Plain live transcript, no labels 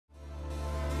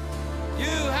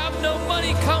let no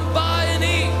money come by and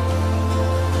eat.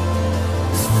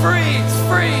 It's free, it's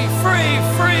free, free,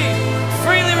 free.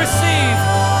 Freely receive.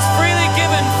 It's freely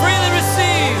given, freely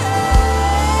received.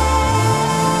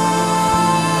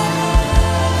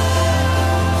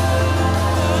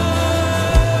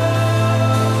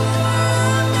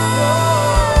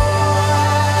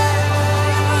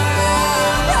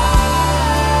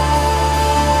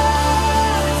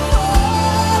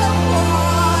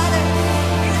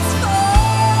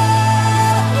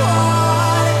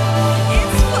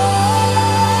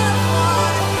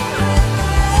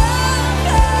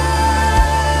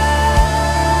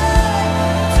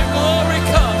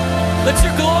 Let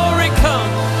your glory come.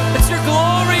 Let your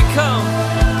glory come.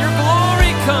 Your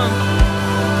glory come.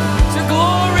 Let your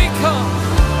glory come.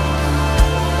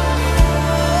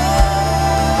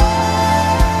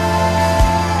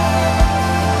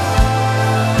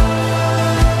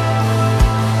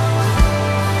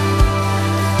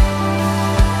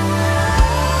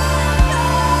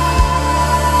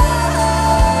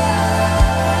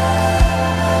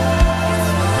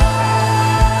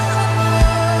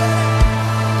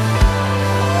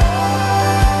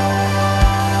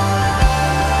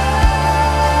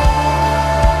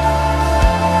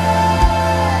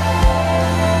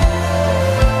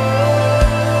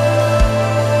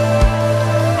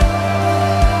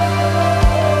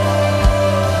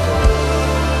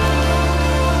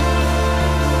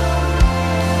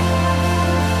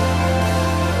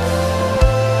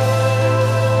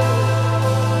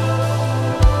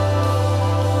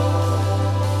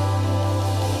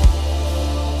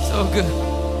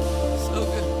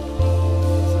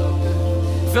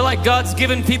 God's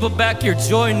given people back your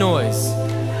joy noise.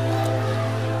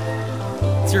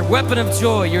 It's your weapon of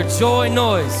joy, your joy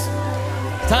noise.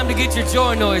 Time to get your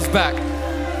joy noise back.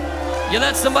 You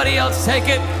let somebody else take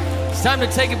it, it's time to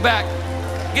take it back.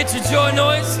 Get your joy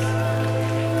noise.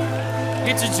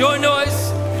 Get your joy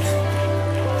noise.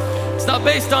 It's not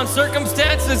based on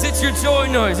circumstances, it's your joy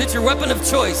noise. It's your weapon of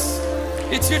choice.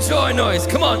 It's your joy noise.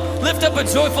 Come on, lift up a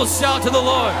joyful shout to the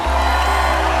Lord.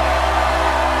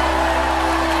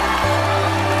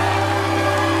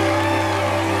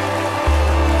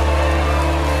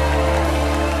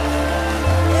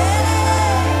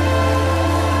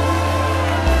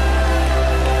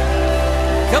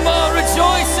 Come on,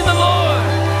 rejoice in the Lord.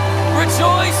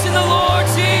 Rejoice in the Lord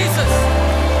Jesus.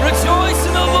 Rejoice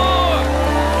in the Lord.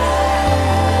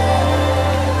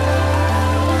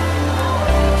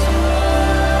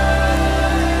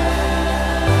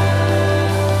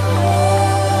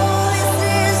 This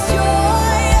is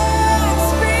joy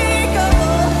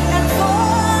unspeakable and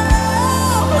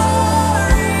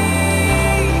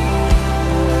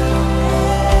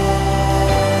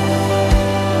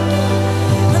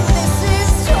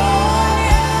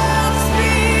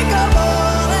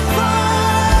full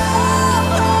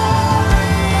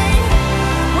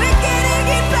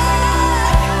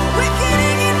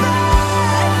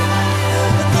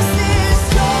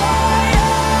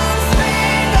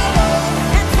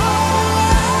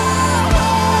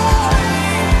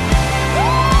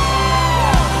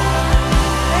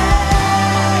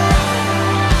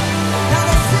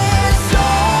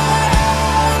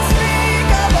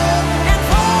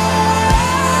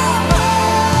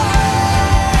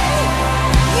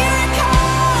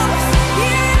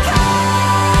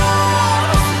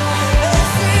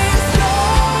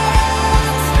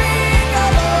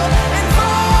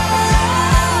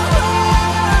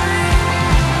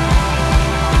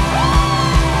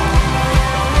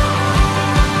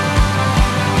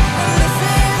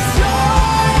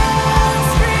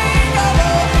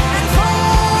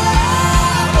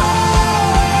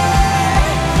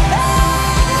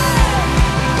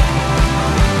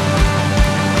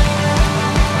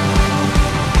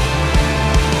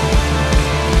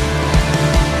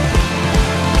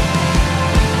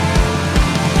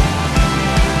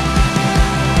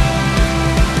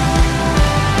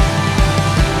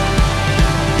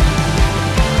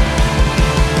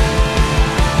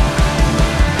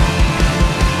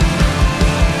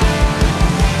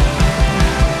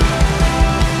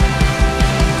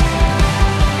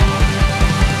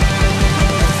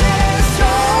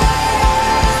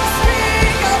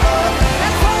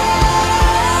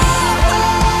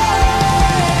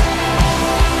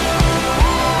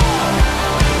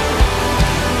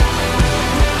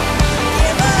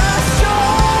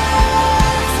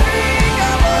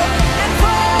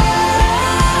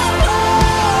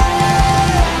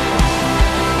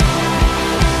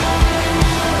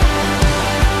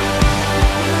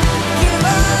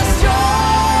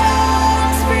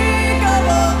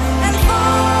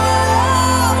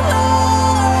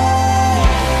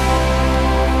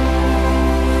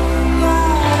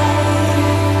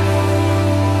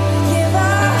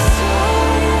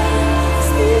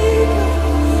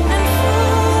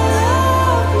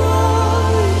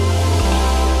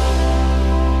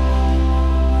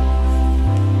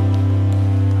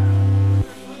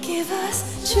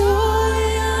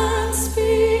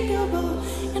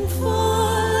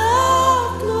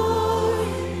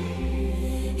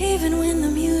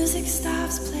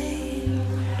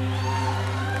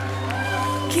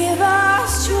Give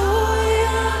us joy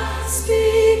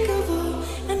unspeakable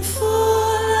and full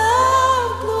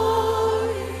of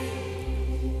glory.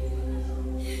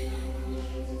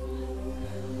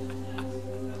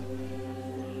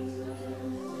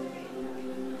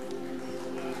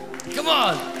 Come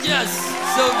on. Yes.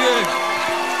 So good.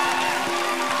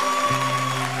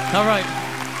 All right.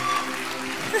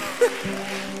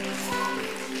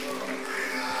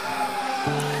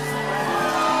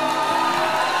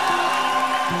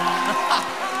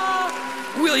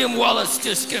 William Wallace,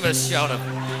 just give a shout of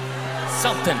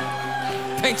something.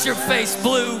 Paint your face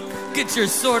blue. Get your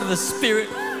sword of the Spirit.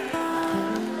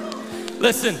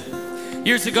 Listen,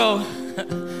 years ago,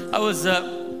 I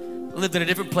lived in a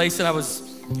different place, and I was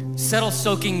settle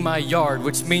soaking my yard,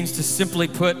 which means, to simply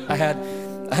put, I had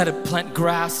to plant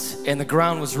grass, and the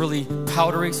ground was really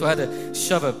powdery, so I had to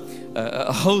shove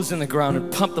a hose in the ground and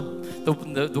pump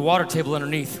the water table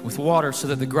underneath with water so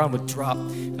that the ground would drop.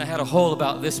 And I had a hole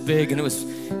about this big, and it was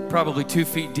probably 2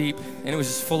 feet deep, and it was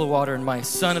just full of water. And my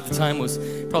son at the time was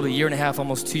probably a year and a half,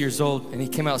 almost 2 years old, and he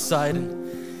came outside,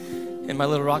 and my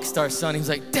little rock star son, he was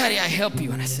like, "Daddy, I help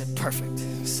you." And I said, "Perfect."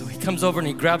 So he comes over and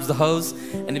he grabs the hose,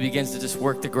 and he begins to just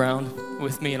work the ground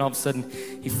with me, and all of a sudden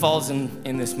he falls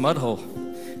in this mud hole,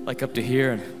 like up to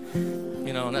here, and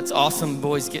you know, and that's awesome.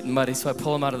 Boys getting muddy, so I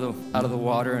pull him out of the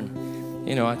water, and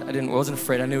you know, I wasn't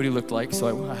afraid. I knew what he looked like,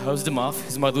 so I hosed him off.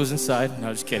 His mother was inside.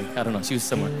 No, just kidding. I don't know. She was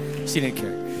somewhere. She didn't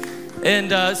care.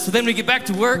 And so then we get back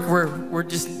to work. We're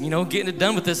just, you know, getting it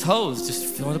done with this hose, just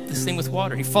filling up this thing with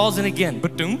water. He falls in again,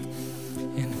 ba-doom.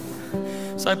 And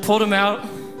so I pulled him out.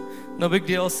 No big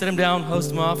deal. Set him down, hosed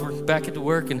him off. We're back into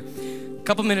work, and a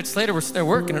couple minutes later, we're there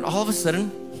working, and all of a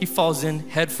sudden, he falls in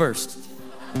head first.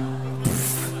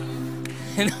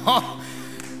 And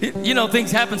you know,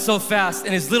 things happen so fast,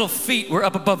 and his little feet were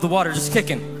up above the water just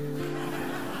kicking.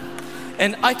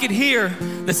 And I could hear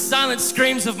the silent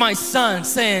screams of my son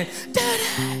saying, "Daddy,"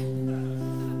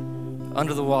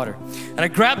 under the water. And I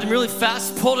grabbed him really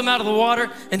fast, pulled him out of the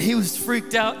water, and he was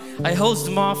freaked out. I hosed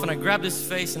him off, and I grabbed his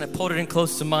face, and I pulled it in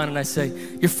close to mine, and I say,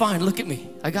 "You're fine, look at me,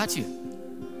 I got you."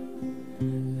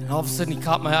 And all of a sudden, he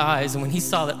caught my eyes, and when he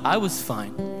saw that I was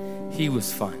fine, he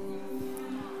was fine.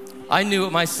 I knew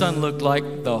what my son looked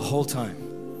like the whole time.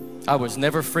 I was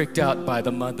never freaked out by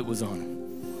the mud that was on him.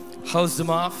 Hosed him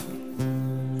off.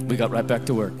 We got right back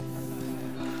to work.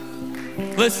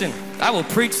 Listen, I will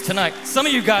preach tonight. Some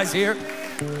of you guys here,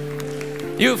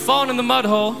 you have fallen in the mud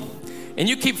hole, and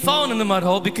you keep falling in the mud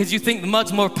hole because you think the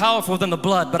mud's more powerful than the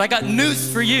blood. But I got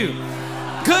news for you.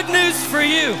 Good news for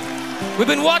you. We've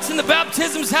been watching the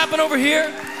baptisms happen over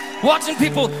here, watching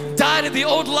people die to the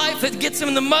old life that gets them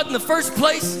in the mud in the first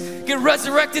place, get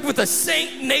resurrected with a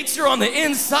saint nature on the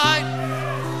inside.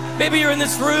 Maybe you're in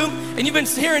this room and you've been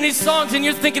hearing these songs and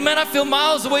you're thinking, "Man, I feel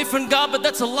miles away from God," but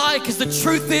that's a lie, because the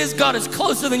truth is God is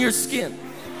closer than your skin.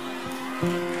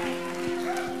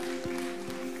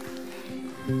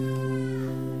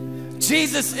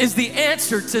 Jesus is the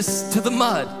answer to the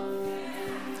mud.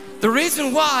 The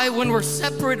reason why, when we're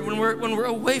separated, when we're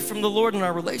away from the Lord in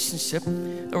our relationship,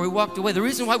 or we walked away, the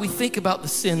reason why we think about the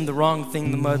sin, the wrong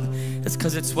thing, the mud, is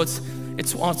because it's what's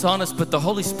on us. But the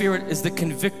Holy Spirit is the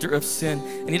convictor of sin,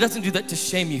 and He doesn't do that to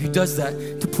shame you. He does that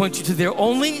to point you to the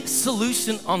only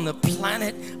solution on the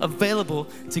planet available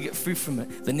to get free from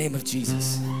it: the name of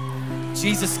Jesus.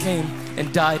 Jesus came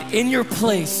and died in your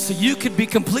place so you could be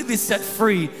completely set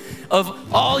free of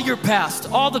all your past,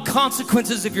 all the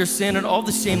consequences of your sin, and all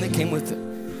the shame that came with it.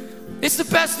 It's the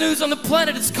best news on the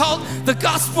planet. It's called the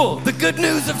gospel, the good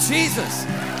news of Jesus.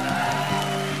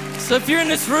 So if you're in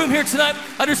this room here tonight,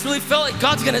 I just really felt like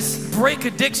God's gonna break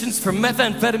addictions from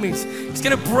methamphetamines. He's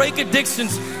gonna break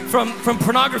addictions from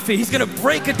pornography. He's gonna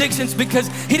break addictions because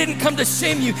He didn't come to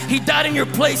shame you. He died in your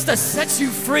place to set you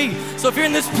free. So if you're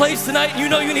in this place tonight and you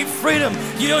know you need freedom,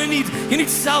 you know you need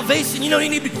salvation, you know you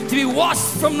need to be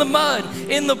washed from the mud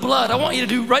in the blood, I want you to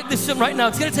do this right now.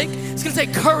 It's gonna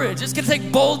take courage. It's gonna take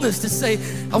boldness to say,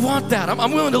 "I want that.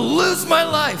 I'm willing to lose my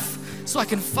life so I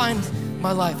can find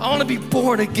my life. I want to be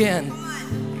born again."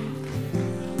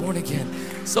 Born again.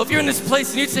 So if you're in this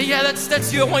place and you say, "Yeah,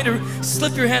 that's you," I want you to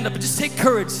slip your hand up and just take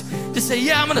courage. Just say,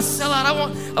 "Yeah, I'm gonna sell out.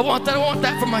 I want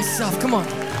that for myself." Come on.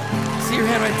 See your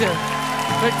hand right there.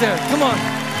 Right there. Come on.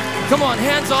 Come on.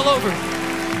 Hands all over.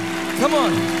 Come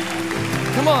on.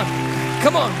 Come on.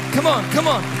 Come on. Come on. Come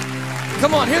on.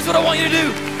 Come on. Here's what I want you to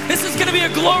do. This is gonna be a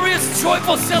glorious,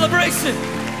 joyful celebration.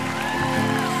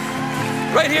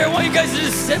 Right here, I want you guys to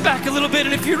just sit back a little bit,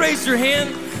 and if you raise your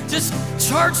hand, just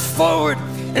charge forward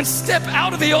and step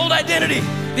out of the old identity.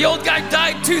 The old guy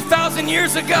died 2,000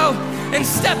 years ago, and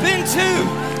step into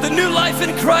the new life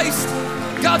in Christ.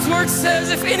 God's word says,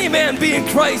 if any man be in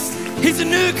Christ, he's a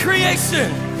new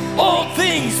creation. All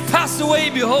things pass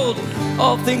away, behold,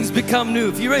 all things become new.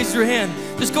 If you raise your hand,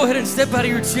 just go ahead and step out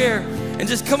of your chair and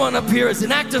just come on up here as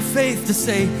an act of faith to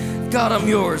say, God, I'm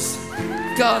yours.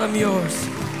 God, I'm yours.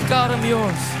 God, I'm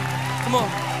yours. Come on,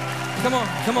 come on,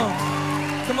 come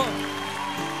on, come on.